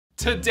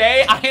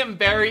Today, I am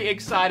very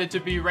excited to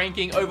be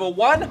ranking over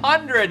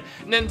 100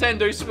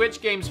 Nintendo Switch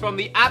games from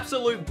the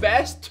absolute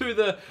best to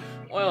the,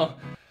 well,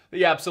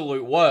 the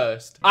absolute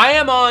worst. I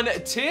am on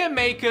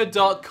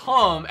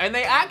tiermaker.com and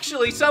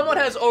someone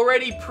has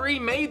already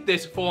pre-made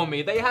this for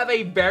me. They have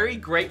a very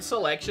great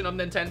selection of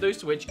Nintendo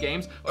Switch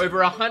games,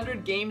 over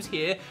 100 games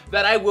here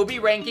that I will be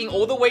ranking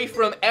all the way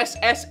from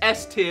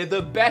SSS tier,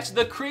 the best,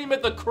 the cream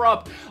of the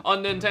crop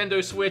on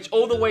Nintendo Switch,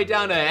 all the way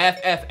down to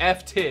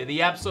FFF tier,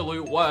 the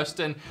absolute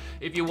worst. And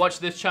if you watch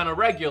this channel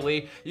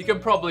regularly, you can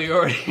probably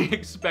already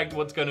expect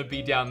what's gonna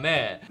be down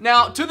there.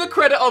 Now, to the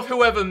credit of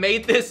whoever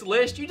made this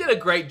list, you did a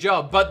great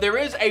job, but there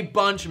is a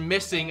bunch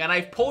missing, and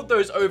I've pulled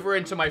those over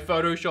into my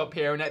Photoshop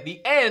here, and at the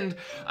end,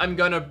 I'm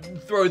gonna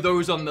throw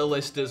those on the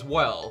list as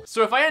well.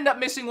 So if I end up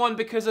missing one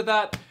because of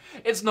that,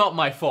 it's not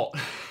my fault.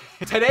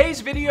 Today's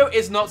video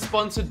is not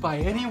sponsored by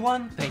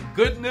anyone, thank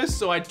goodness,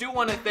 so I do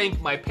want to thank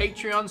my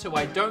Patreons who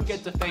I don't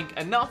get to thank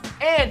enough,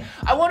 and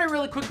I want to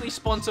really quickly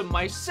sponsor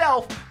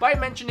myself by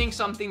mentioning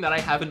something that I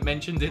haven't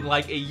mentioned in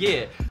like a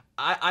year.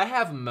 I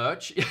have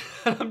merch,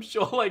 and I'm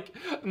sure like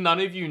none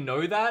of you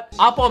know that.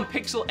 Up on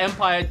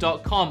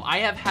pixelempire.com, I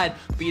have had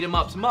beat 'em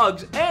ups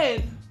mugs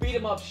and beat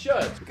 'em up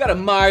shirts. We got a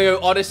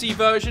Mario Odyssey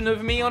version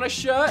of me on a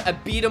shirt, a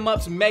beat 'em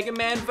ups Mega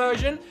Man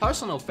version.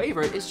 Personal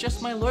favorite is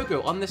just my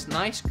logo on this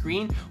nice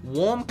green,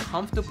 warm,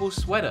 comfortable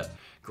sweater.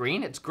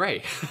 Green? It's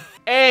gray.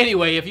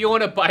 Anyway, if you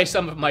want to buy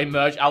some of my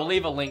merch, I'll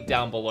leave a link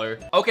down below.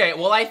 Okay,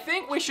 well, I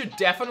think we should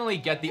definitely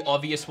get the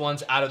obvious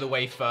ones out of the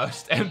way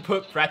first and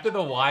put Breath of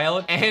the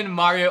Wild and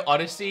Mario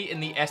Odyssey in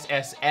the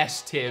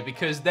SSS tier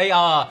because they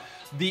are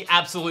the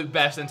absolute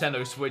best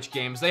Nintendo Switch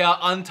games. They are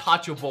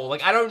untouchable.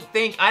 Like,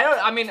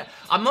 I mean,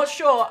 I'm not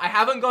sure. I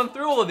haven't gone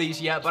through all of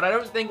these yet, but I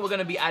don't think we're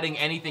gonna be adding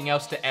anything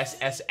else to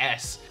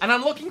SSS. And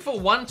I'm looking for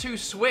 1-2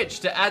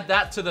 Switch to add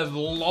that to the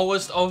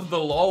lowest of the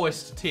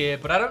lowest tier,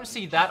 but I don't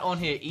see that on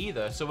here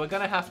either. So we're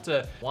gonna have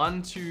to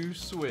 1-2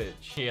 Switch.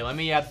 Here, let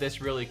me add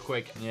this really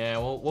quick. Yeah,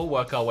 we'll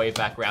work our way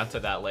back around to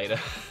that later.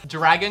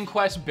 Dragon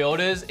Quest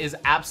Builders is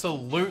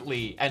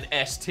absolutely an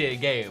S tier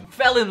game.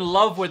 Fell in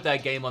love with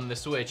that game on the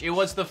Switch. It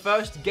was the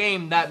first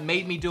game that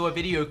made me do a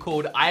video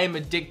called I am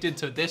addicted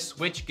to this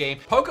Switch game.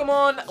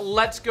 Pokemon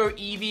Let's Go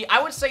Eevee,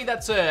 I would say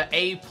that's a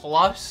A+.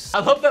 I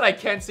love that I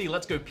can't see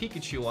Let's Go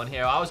Pikachu on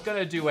here. I was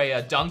gonna do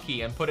a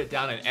donkey and put it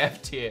down in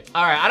F tier.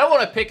 All right, I don't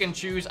wanna pick and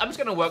choose. I'm just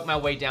gonna work my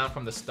way down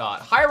from the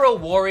start. Hyrule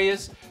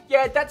Warriors,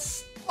 yeah,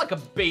 that's like a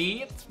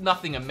B. It's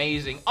nothing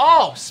amazing.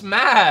 Oh,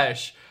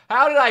 Smash.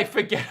 How did I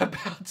forget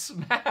about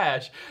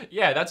Smash?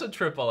 Yeah, that's a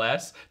triple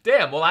S.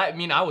 Damn, well, I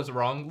mean, I was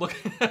wrong. Look.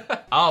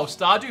 Oh,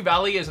 Stardew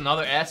Valley is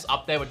another S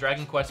up there with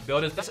Dragon Quest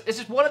Builders. It's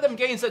just one of them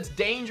games that's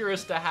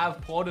dangerous to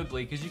have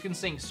portably because you can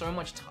sink so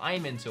much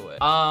time into it.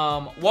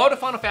 World of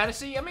Final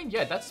Fantasy, I mean,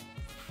 yeah, that's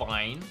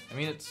fine. I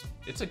mean,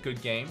 it's a good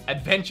game.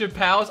 Adventure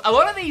Pals. A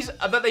lot of these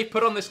that they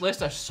put on this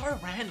list are so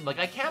random. Like,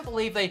 I can't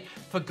believe they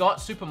forgot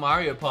Super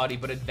Mario Party,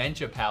 but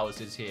Adventure Pals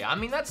is here. I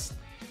mean, it's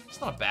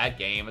not a bad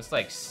game. It's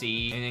like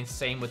C, and then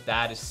same with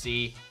that is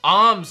C.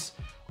 Arms.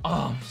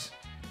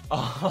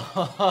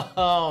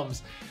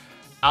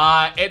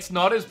 It's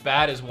not as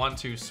bad as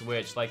 1-2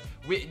 Switch. Like,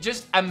 we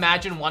just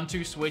imagine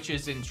 1-2 Switch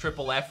is in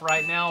triple F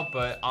right now,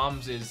 but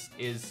Arms is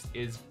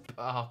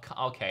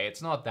okay,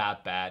 it's not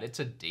that bad. It's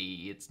a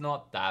D. It's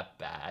not that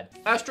bad.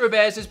 Astro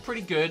Bears is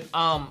pretty good.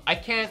 I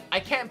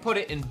can't put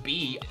it in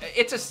B.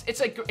 It's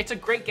a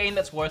great game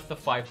that's worth the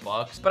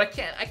 $5, but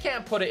I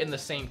can't put it in the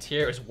same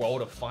tier as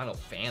World of Final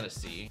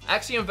Fantasy.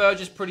 Axiom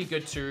Verge is pretty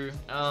good too.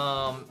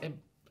 I'm gonna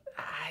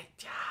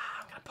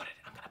put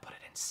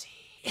it in C.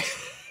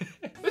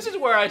 This is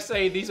where I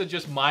say these are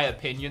just my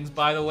opinions,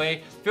 by the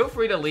way. Feel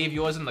free to leave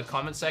yours in the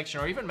comment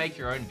section or even make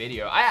your own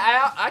video.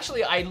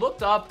 I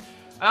looked up,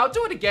 and I'll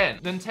do it again,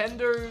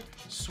 Nintendo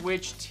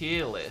Switch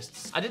tier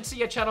lists. I did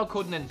see a channel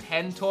called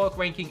Nintendo Talk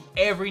ranking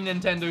every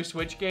Nintendo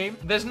Switch game.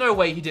 There's no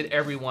way he did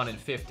every one in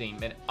 15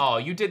 minutes. Oh,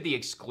 you did the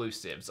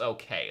exclusives.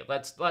 Okay,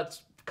 let's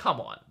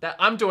come on.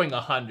 I'm doing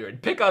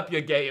 100. Pick up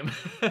your game.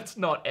 It's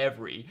not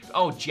every.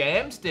 Oh,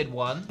 Jams did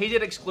one. He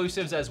did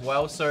exclusives as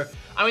well. So,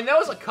 I mean, there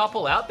was a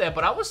couple out there,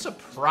 but I was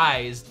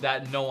surprised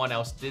that no one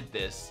else did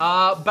this.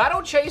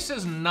 Battle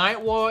Chasers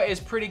Night War is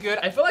pretty good.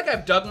 I feel like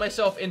I've dug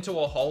myself into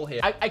a hole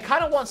here. I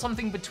kind of want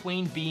something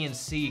between B and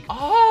C.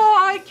 Oh,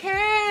 I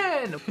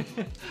can.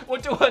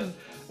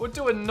 We're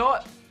doing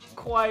not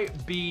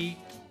quite B,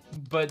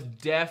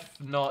 but def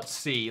not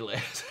C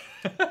list.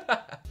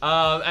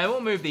 And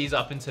we'll move these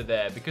up into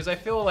there because I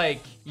feel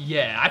like,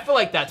 yeah, I feel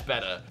like that's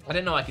better. I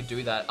didn't know I could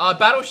do that.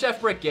 Battle Chef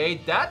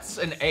Brigade, that's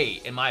an A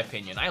in my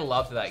opinion. I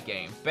loved that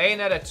game.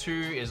 Bayonetta 2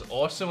 is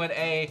also an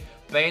A.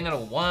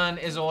 Bayonetta 1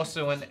 is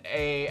also an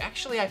A.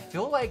 Actually, I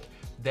feel like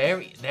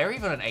they're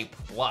even an A+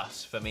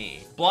 for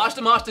me.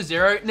 Blaster Master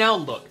Zero, now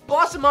look,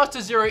 Blaster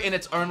Master Zero in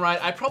its own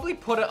right, I'd probably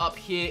put it up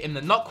here in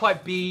the not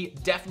quite B,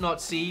 def not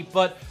C,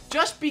 but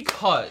just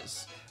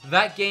because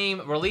that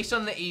game released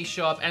on the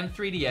eShop and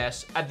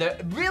 3DS at the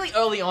really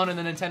early on in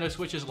the Nintendo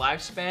Switch's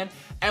lifespan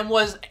and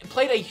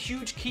played a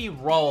huge key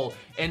role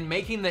in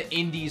making the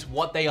indies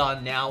what they are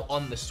now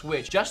on the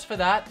Switch. Just for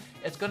that,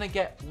 it's gonna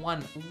get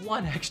one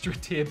extra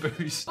tier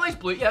boost. Blaze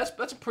Blue, yeah,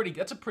 that's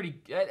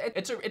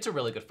a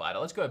really good fighter.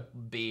 Let's go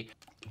B.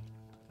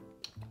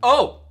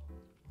 Oh!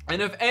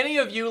 And if any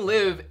of you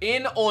live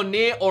in or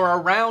near or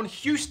around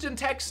Houston,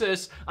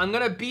 Texas, I'm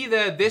gonna be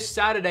there this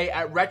Saturday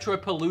at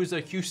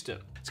Retropalooza Houston.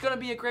 It's gonna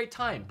be a great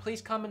time.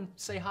 Please come and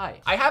say hi.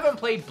 I haven't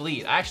played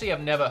Bleed. I actually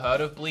have never heard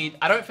of Bleed.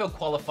 I don't feel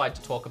qualified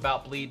to talk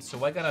about Bleed, so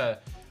we're gonna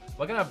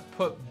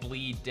put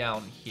Bleed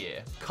down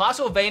here.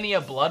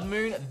 Castlevania Blood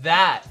Moon,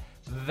 that,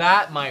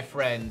 my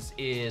friends,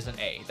 is an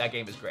A. That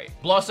game is great.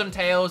 Blossom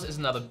Tales is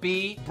another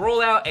B.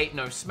 Brawlout ain't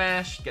no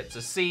smash, gets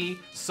a C.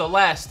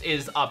 Celeste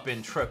is up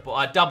in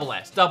double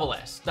S.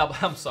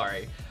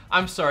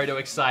 I'm sorry to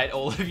excite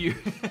all of you.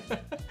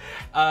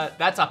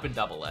 That's up in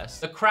double S.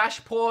 The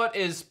Crash Port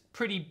is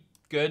pretty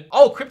good.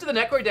 Oh, Crypt of the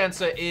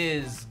Necrodancer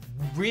is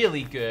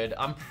really good.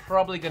 I'm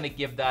probably gonna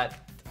give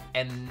that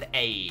an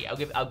A.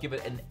 I'll give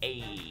it an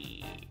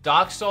A.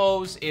 Dark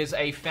Souls is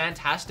a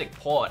fantastic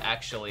port,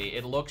 actually.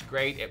 It looks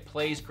great, it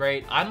plays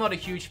great. I'm not a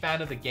huge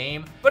fan of the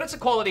game, but it's a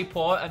quality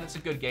port and it's a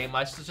good game.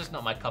 It's just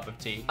not my cup of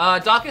tea.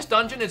 Darkest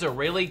Dungeon is a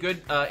really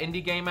good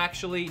indie game,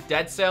 actually.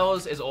 Dead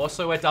Cells is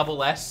also a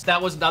double S.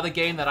 That was another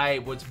game that I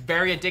was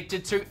very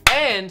addicted to,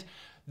 and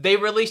they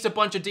released a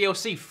bunch of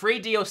DLC, free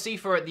DLC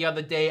for it the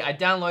other day. I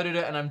downloaded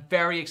it and I'm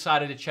very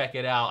excited to check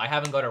it out. I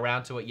haven't got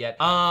around to it yet.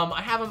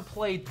 I haven't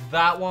played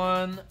that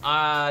one.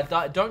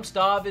 Don't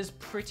Starve is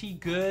pretty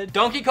good.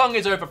 Donkey Kong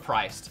is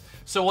overpriced.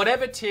 So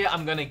whatever tier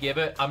I'm gonna give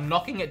it, I'm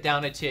knocking it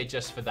down a tier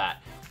just for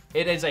that.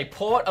 It is a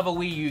port of a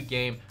Wii U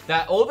game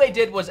that all they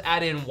did was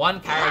add in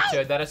one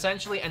character that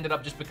essentially ended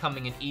up just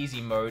becoming an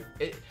easy mode.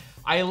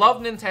 I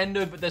love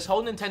Nintendo, but this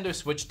whole Nintendo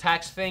Switch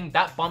tax thing,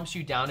 that bumps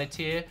you down a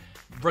tier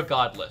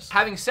regardless.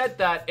 Having said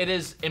that, it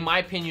is, in my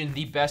opinion,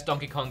 the best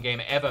Donkey Kong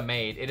game ever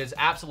made. It is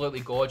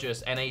absolutely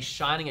gorgeous and a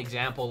shining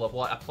example of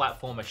what a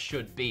platformer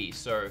should be.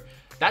 So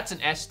that's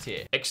an S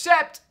tier.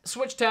 Except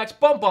Switch tax,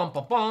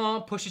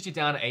 pushes you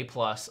down to A+.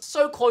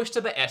 So close to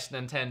the S,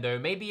 Nintendo.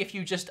 Maybe if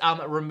you just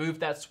remove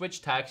that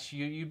Switch tax,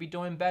 you'd be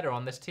doing better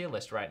on this tier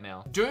list right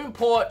now. Doom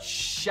Port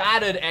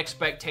shattered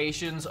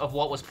expectations of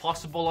what was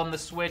possible on the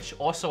Switch.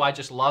 Also, I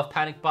just love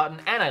Panic Button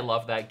and I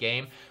love that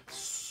game.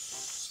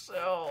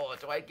 So,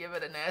 do I give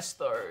it an S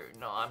though?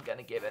 No, I'm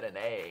gonna give it an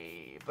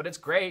A, but it's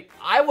great.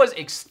 I was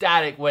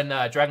ecstatic when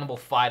Dragon Ball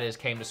FighterZ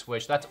came to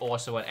Switch. That's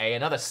also an A,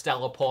 another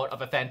stellar port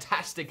of a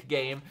fantastic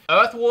game.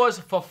 Earth Wars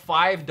for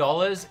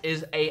 $5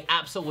 is a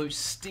absolute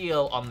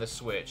steal on the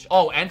Switch.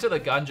 Oh, Enter the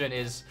Gungeon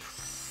is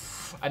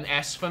an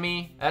S for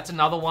me. That's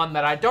another one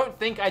that I don't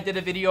think I did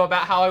a video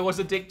about how I was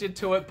addicted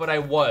to it, but I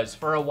was.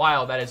 For a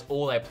while, that is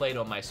all I played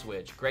on my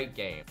Switch. Great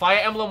game. Fire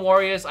Emblem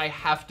Warriors, I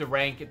have to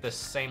rank at the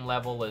same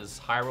level as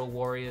Hyrule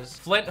Warriors.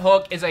 Flint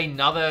Hook is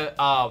another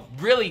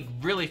really,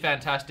 really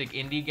fantastic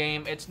indie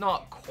game. It's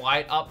not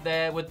quite up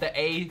there with the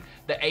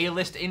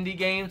A-list indie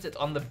games. It's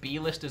on the B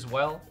list as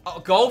well.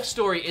 Golf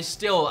Story is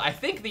still, I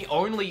think, the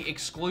only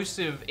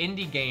exclusive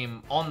indie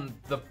game on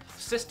the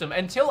system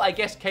until, I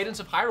guess, Cadence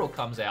of Hyrule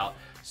comes out.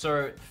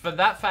 So for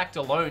that fact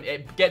alone,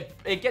 it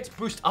gets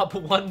boosted up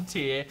one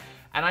tier,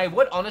 and I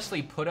would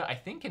honestly put it, I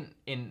think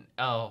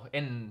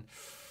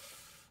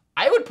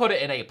I would put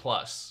it in A+.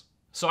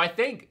 So I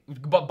think,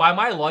 but by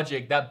my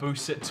logic, that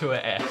boosts it to an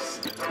S.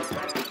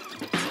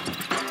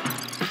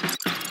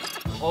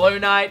 Hollow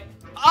Knight.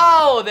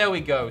 Oh, there we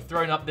go.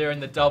 Thrown up there in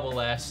the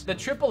double S. The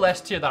triple S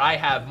tier that I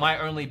have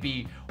might only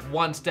be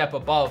one step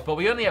above, but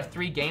we only have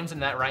 3 games in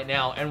that right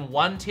now, and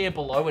one tier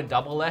below in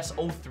double S,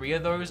 all 3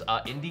 of those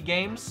are indie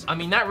games. I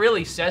mean, that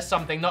really says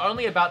something, not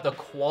only about the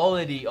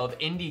quality of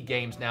indie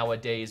games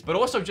nowadays, but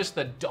also just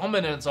the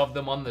dominance of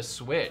them on the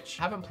Switch.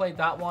 Haven't played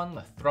that one,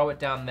 let's throw it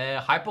down there.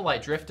 Hyper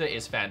Light Drifter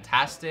is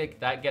fantastic.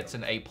 That gets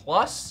an A+.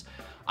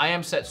 I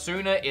Am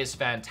Setsuna is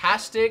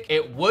fantastic.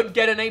 It would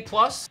get an A+,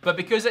 but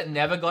because it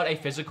never got a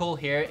physical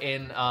here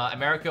in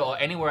America or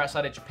anywhere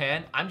outside of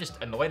Japan, I'm just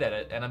annoyed at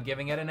it and I'm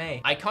giving it an A.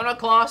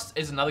 Iconoclast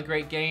is another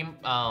great game.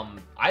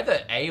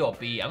 Either A or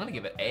B. I'm gonna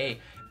give it A.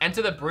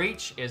 Enter the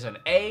Breach is an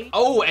A.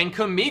 Oh, and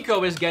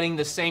Kamiko is getting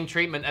the same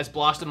treatment as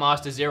Blaster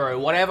Master Zero.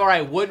 Whatever I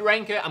would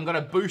rank it, I'm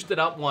gonna boost it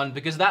up one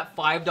because that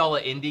 $5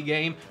 indie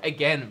game,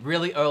 again,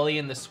 really early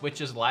in the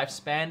Switch's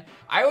lifespan,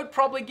 I would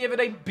probably give it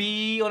a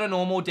B on a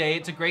normal day.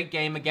 It's a great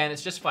game. Again,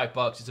 it's just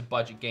 $5. It's a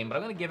budget game, but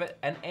I'm gonna give it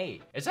an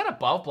A. Is that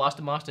above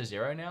Blaster Master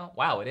Zero now?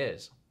 Wow, it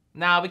is.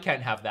 Nah, we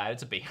can't have that.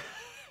 It's a B.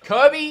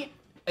 Kirby,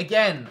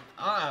 again,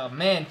 oh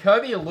man,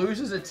 Kirby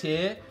loses a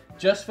tier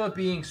just for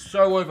being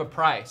so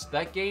overpriced.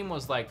 That game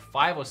was like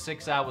 5 or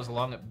 6 hours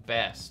long at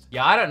best.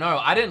 Yeah, I don't know.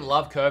 I didn't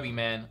love Kirby,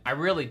 man. I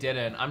really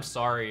didn't. I'm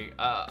sorry.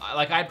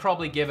 Like, I'd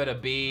probably give it a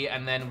B,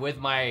 and then with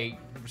my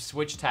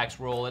Switch tax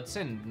rule, it's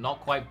in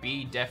not quite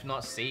B, def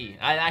not C.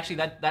 Actually,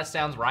 that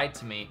sounds right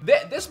to me.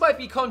 This might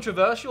be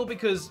controversial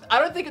because I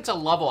don't think it's a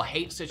love or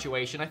hate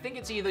situation. I think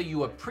it's either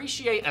you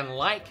appreciate and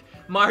like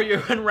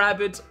Mario and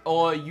Rabbids,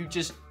 or you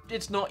just,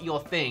 it's not your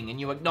thing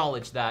and you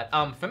acknowledge that.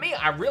 For me,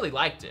 I really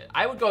liked it.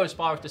 I would go as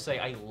far as to say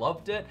I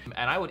loved it,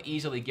 and I would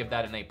easily give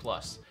that an A+.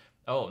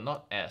 Oh,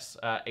 not S,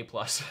 A+.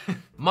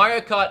 Mario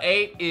Kart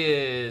 8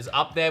 is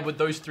up there with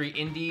those 3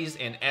 indies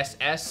in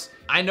SS.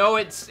 I know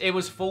it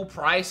was full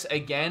price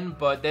again,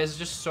 but there's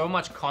just so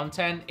much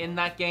content in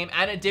that game,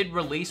 and it did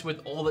release with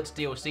all its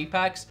DLC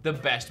packs. The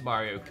best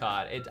Mario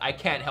Kart. I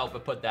can't help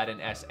but put that in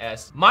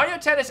SS. Mario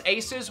Tennis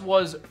Aces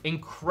was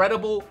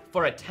incredible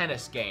for a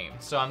tennis game,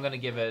 so I'm gonna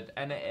give it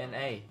an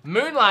A.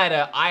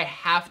 Moonlighter, I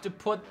have to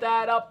put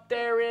that up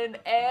there in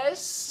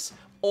S.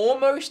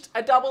 Almost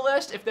a double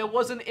S. If there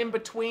was an in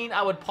between,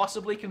 I would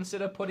possibly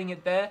consider putting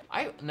it there.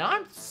 Now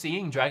I'm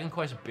seeing Dragon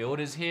Quest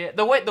Builders here.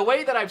 The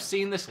way that I've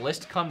seen this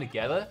list come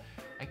together,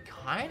 I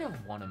kind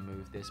of want to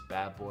move this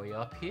bad boy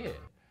up here.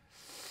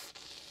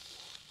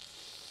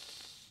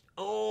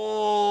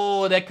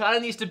 Oh, there kind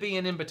of needs to be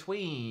an in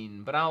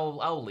between, but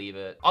I'll leave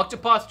it.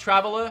 Octopath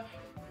Traveler.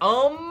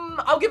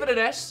 I'll give it an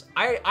S.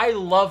 I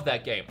love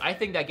that game. I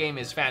think that game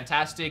is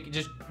fantastic.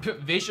 Just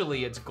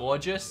visually, it's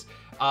gorgeous.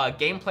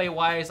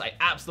 Gameplay-wise, I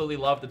absolutely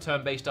love the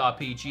turn-based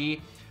RPG.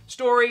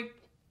 Story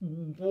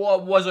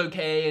was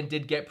okay and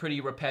did get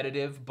pretty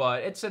repetitive,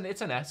 but it's an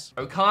S.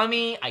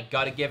 Okami, I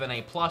gotta give an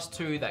A+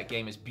 to. That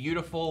game is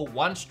beautiful.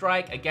 One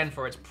Strike, again,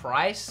 for its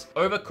price.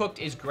 Overcooked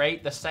is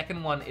great. The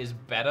second one is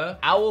better.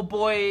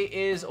 Owlboy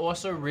is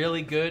also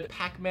really good.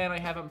 Pac-Man I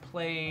haven't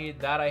played.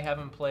 That I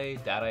haven't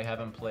played. That I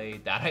haven't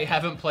played. That I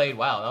haven't played.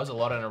 Wow, that was a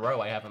lot in a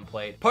row I haven't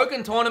played.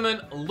 Pokken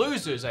Tournament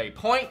loses a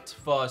point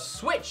for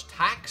Switch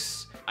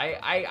tax.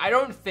 I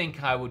don't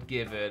think I would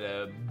give it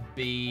a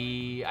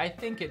B. I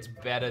think it's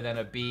better than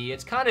a B.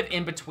 It's kind of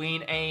in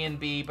between A and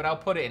B, but I'll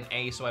put it in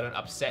A so I don't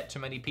upset too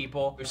many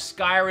people.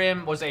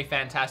 Skyrim was a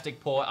fantastic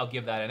port. I'll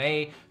give that an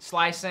A.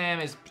 Sly Sam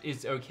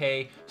is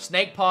okay.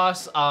 Snake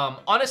Pass,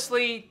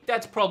 honestly,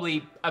 that's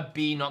probably a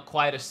B, not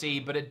quite a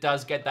C, but it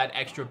does get that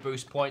extra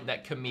boost point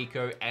that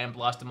Kamiko and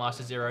Blaster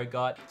Master Zero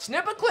got.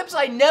 Snipper Clips,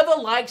 I never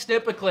liked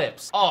Snipper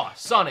Clips. Oh,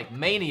 Sonic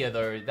Mania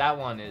though, that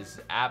one is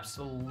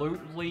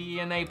absolutely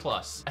an A+.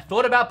 I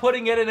thought about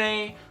putting it in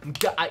A.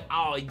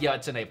 Oh yeah,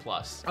 it's an A+.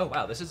 Oh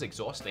wow, this is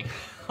exhausting.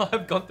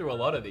 I've gone through a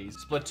lot of these.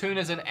 Splatoon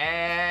is an A,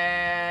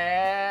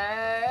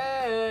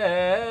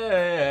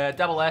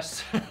 double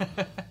S.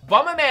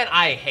 Bomberman,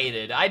 I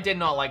hated. I did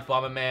not like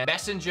Bomberman.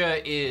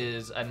 Messenger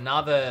is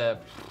another,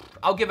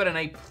 I'll give it an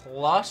A+,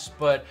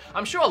 but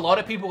I'm sure a lot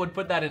of people would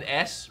put that in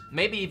S,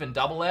 maybe even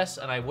double S,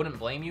 and I wouldn't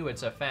blame you.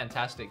 It's a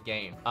fantastic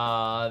game.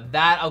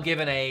 That I'll give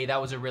an A.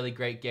 That was a really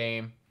great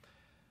game.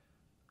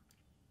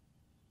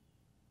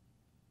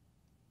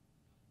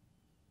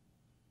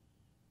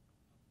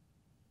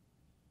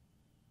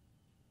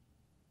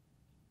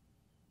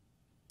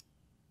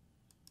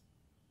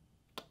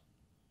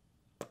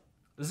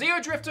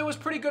 Zero Drifter was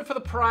pretty good for the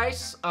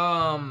price,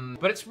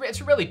 but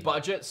it's really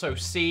budget, so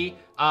C.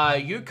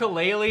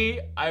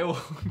 Ukulele, I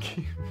will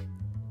give...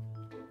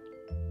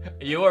 Are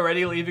you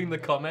already leaving the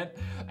comment?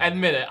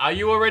 Admit it, are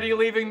you already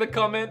leaving the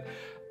comment?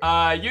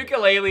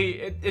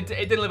 Ukulele, it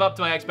didn't live up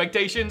to my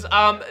expectations.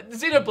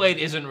 Xenoblade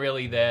isn't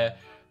really there.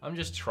 I'm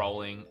just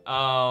trolling.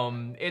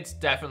 It's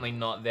definitely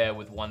not there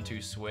with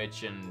 1-2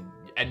 Switch and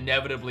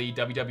inevitably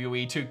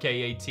WWE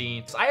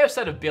 2K18. I have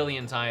said a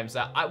billion times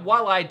that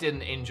while I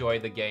didn't enjoy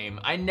the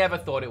game, I never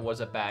thought it was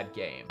a bad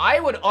game.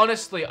 I would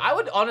honestly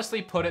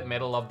put it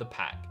middle of the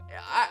pack.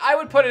 I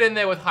would put it in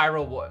there with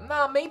Hyrule War.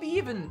 Nah, maybe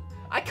even,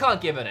 I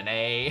can't give it an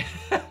A.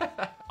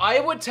 I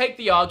would take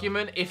the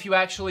argument, if you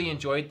actually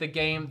enjoyed the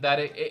game, that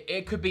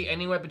it could be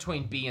anywhere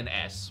between B and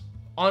S.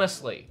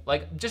 Honestly,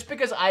 like, just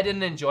because I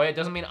didn't enjoy it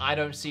doesn't mean I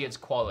don't see its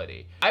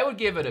quality. I would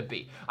give it a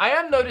B. I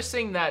am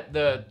noticing that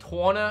the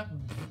Torna,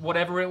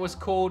 whatever it was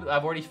called,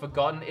 I've already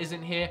forgotten,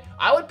 isn't here.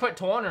 I would put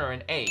Torna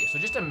in A, so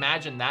just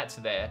imagine that's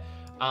there.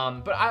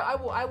 But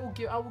I'll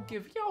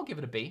give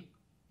it a B.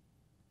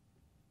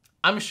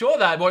 I'm sure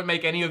that won't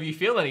make any of you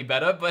feel any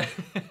better, but...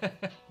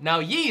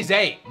 Now, Ys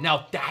 8.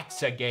 Now,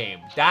 that's a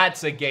game.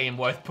 That's a game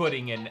worth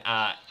putting in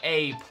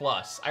A+.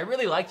 I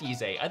really liked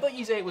Ys 8. I thought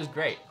Ys 8 was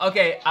great.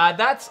 Okay,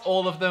 that's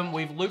all of them.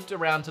 We've looped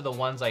around to the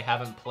ones I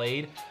haven't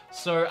played.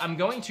 So I'm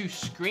going to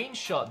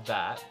screenshot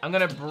that. I'm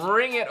gonna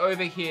bring it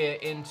over here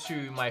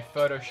into my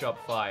Photoshop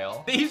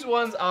file. These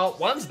ones are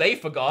ones they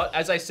forgot,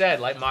 as I said,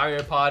 like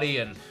Mario Party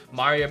and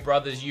Mario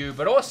Brothers U,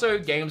 but also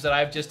games that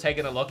I've just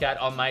taken a look at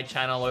on my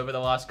channel over the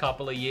last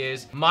couple of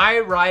years. My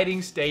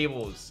Riding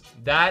Stables.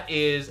 That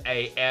is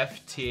a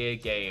F tier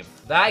game.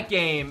 That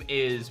game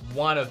is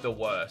one of the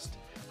worst.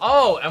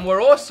 Oh, and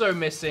we're also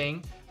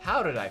missing,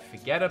 how did I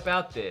forget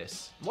about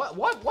this? What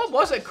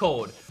was it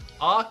called?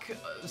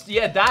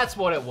 Yeah, that's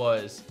what it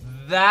was.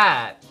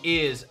 That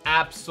is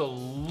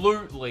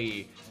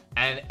absolutely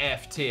an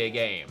F tier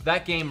game.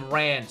 That game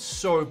ran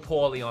so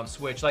poorly on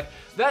Switch. Like,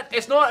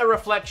 it's not a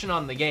reflection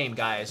on the game,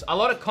 guys. A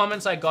lot of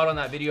comments I got on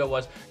that video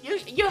was,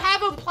 you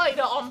haven't played it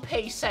on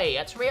PC.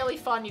 It's really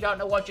fun. You don't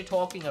know what you're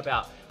talking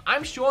about.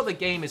 I'm sure the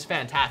game is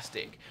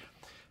fantastic.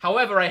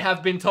 However, I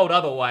have been told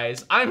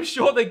otherwise. I'm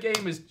sure the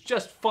game is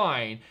just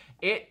fine.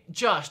 It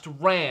just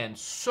ran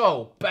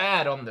so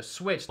bad on the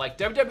Switch. Like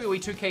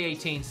WWE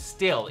 2K18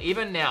 still,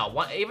 even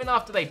now, even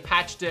after they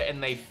patched it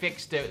and they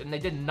fixed it and they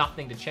did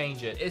nothing to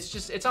change it,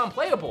 it's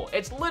unplayable.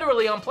 It's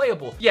literally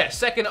unplayable. Yeah,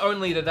 second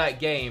only to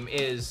that game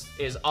is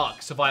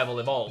Ark Survival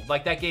Evolved.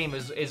 Like that game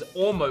is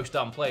almost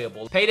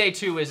unplayable. Payday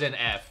 2 is an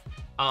F.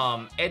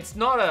 It's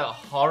not a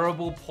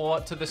horrible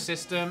port to the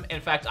system. In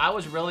fact, I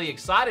was really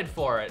excited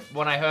for it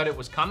when I heard it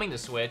was coming to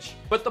Switch,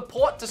 but the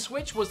port to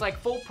Switch was like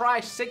full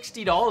price,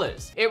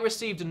 $60. It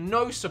received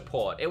no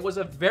support. It was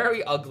a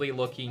very ugly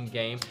looking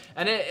game.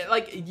 And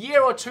like a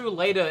year or two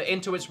later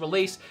into its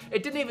release,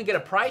 it didn't even get a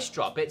price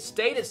drop. It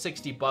stayed at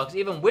 60 bucks,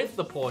 even with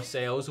the poor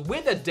sales,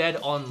 with a dead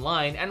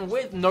online, and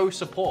with no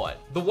support.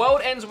 The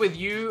World Ends With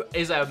You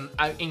is an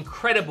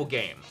incredible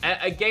game.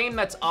 A game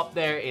that's up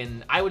there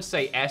in, I would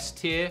say, S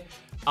tier.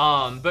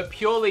 But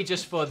purely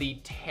just for the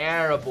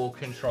terrible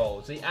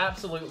controls, the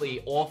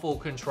absolutely awful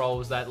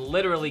controls that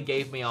literally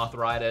gave me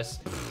arthritis.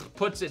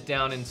 Puts it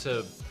down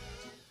into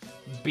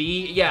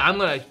B. Yeah, I'm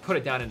gonna put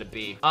it down into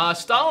B.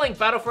 Starlink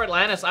Battle for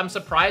Atlantis, I'm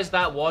surprised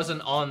that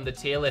wasn't on the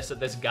tier list that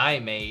this guy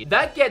made.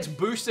 That gets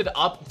boosted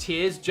up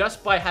tiers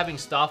just by having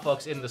Star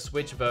Fox in the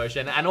Switch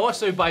version, and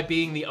also by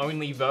being the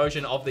only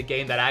version of the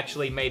game that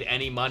actually made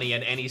any money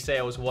and any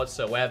sales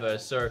whatsoever.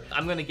 So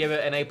I'm gonna give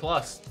it an A+.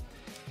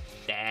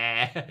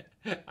 Nah.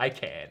 I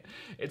can't.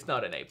 It's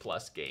not an A+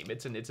 game.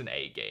 It's an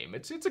A game.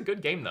 It's a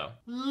good game though.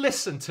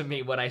 Listen to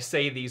me when I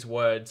say these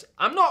words.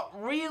 I'm not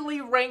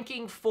really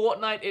ranking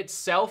Fortnite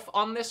itself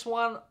on this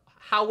one.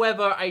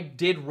 However, I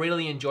did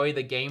really enjoy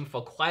the game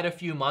for quite a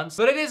few months,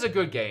 but it is a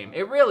good game.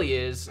 It really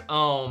is.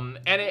 And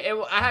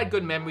I had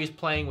good memories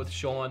playing with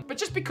Sean, but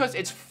just because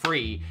it's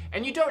free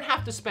and you don't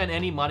have to spend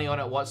any money on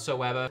it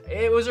whatsoever,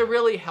 it was a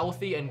really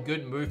healthy and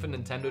good move for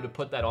Nintendo to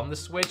put that on the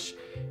Switch.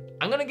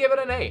 I'm gonna give it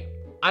an A.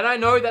 And I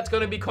know that's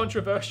gonna be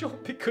controversial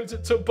because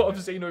it's above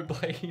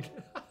Xenoblade.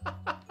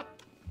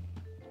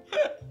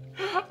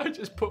 I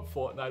just put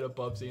Fortnite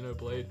above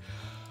Xenoblade.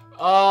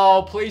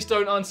 Oh, please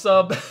don't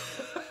unsub.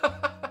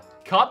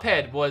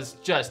 Cuphead was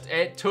just,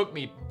 it took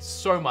me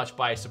so much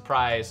by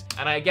surprise.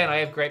 And again, I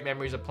have great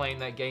memories of playing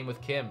that game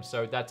with Kim,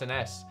 so that's an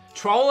S.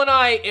 Troll and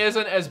I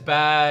isn't as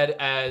bad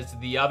as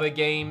the other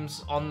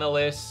games on the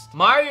list.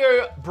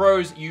 Mario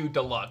Bros. U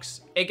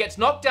Deluxe. It gets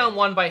knocked down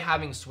one by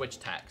having Switch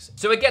tax.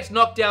 So it gets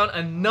knocked down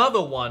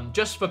another one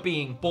just for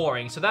being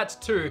boring. So that's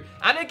 2.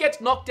 And it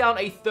gets knocked down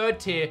a 3rd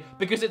tier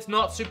because it's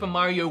not Super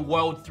Mario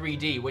World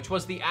 3D, which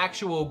was the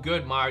actual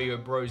good Mario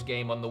Bros.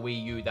 Game on the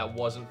Wii U that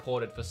wasn't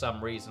ported for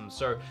some reason.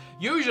 So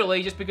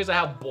usually, just because of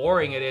how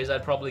boring it is,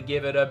 I'd probably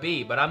give it a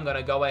B, but I'm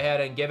gonna go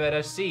ahead and give it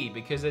a C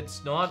because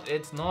it's not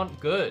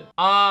good.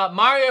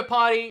 Mario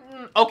Party,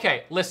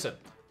 okay, listen.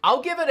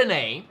 I'll give it an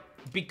A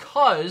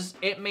because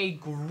it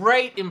made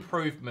great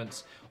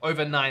improvements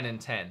over 9 and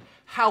 10.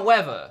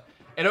 However,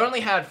 it only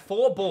had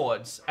 4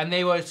 boards, and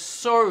they were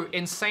so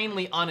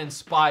insanely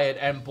uninspired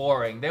and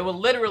boring. They were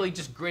literally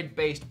just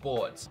grid-based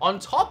boards. On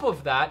top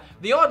of that,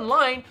 the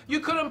online, you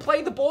couldn't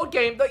play the board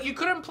game, you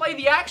couldn't play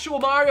the actual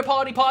Mario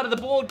Party part of the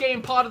board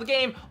game, part of the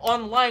game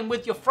online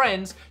with your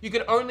friends. You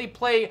could only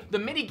play the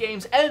mini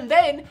games, and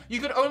then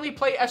you could only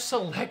play a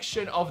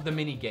selection of the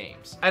mini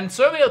games. And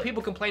so many other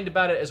people complained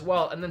about it as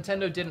well, and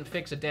Nintendo didn't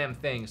fix a damn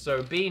thing.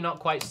 So B, not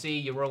quite C,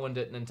 you ruined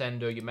it,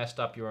 Nintendo. You messed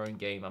up your own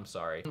game, I'm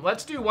sorry.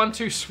 Let's do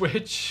 1-2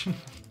 Switch.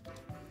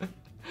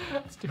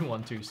 Let's do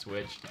 1-2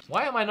 Switch.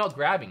 Why am I not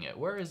grabbing it?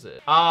 Where is it?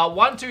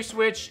 1-2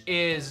 Switch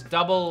is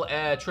triple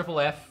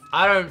F.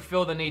 I don't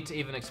feel the need to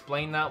even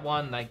explain that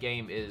one. That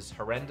game is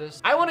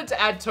horrendous. I wanted to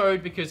add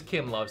Toad because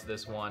Kim loves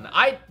this one.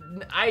 I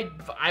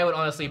would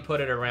honestly put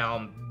it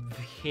around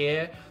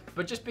here,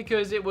 but just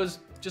because it was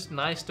just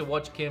nice to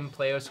watch Kim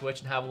play her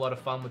Switch and have a lot of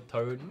fun with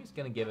Toad, I'm just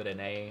gonna give it an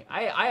A.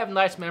 I have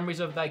nice memories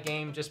of that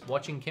game, just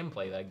watching Kim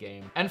play that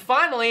game. And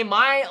finally,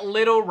 My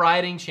Little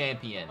Riding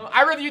Champion.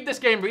 I reviewed this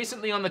game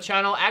recently on the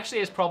channel.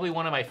 Actually, it's probably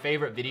one of my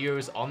favorite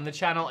videos on the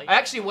channel. I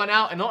actually went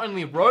out and not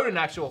only rode an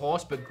actual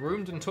horse, but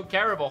groomed and took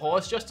care of a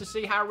horse just to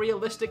see how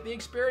realistic the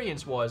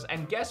experience was.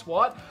 And guess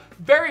what?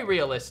 Very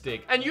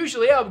realistic. And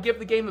usually I would give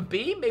the game a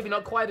B, maybe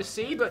not quite a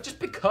C, but just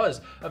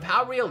because of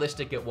how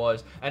realistic it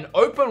was. An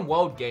open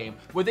world game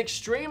with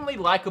extremely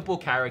likable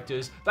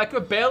characters that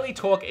could barely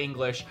talk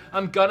English,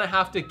 I'm gonna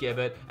have to give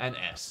it an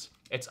S.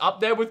 It's up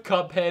there with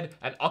Cuphead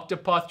and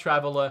Octopath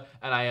Traveler,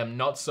 and I am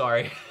not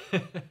sorry.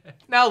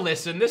 Now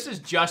listen, this is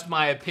just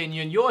my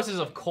opinion. Yours is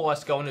of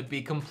course going to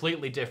be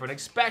completely different,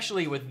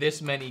 especially with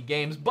this many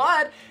games,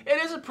 but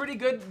it is a pretty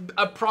good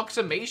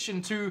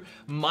approximation to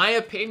my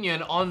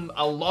opinion on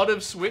a lot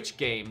of Switch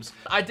games.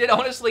 I did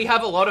honestly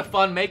have a lot of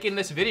fun making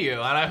this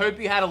video, and I hope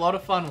you had a lot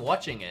of fun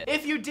watching it.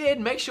 If you did,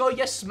 make sure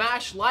you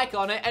smash like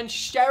on it and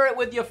share it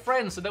with your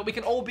friends so that we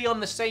can all be on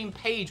the same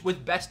page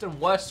with best and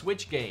worst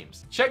Switch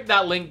games. Check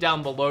that link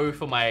down below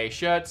for my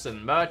shirts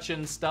and merch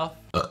and stuff.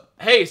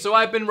 Hey, so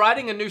I've been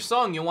writing a new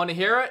song. You want to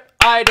hear it?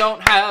 I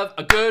don't have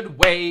a good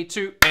way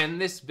to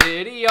end this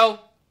video.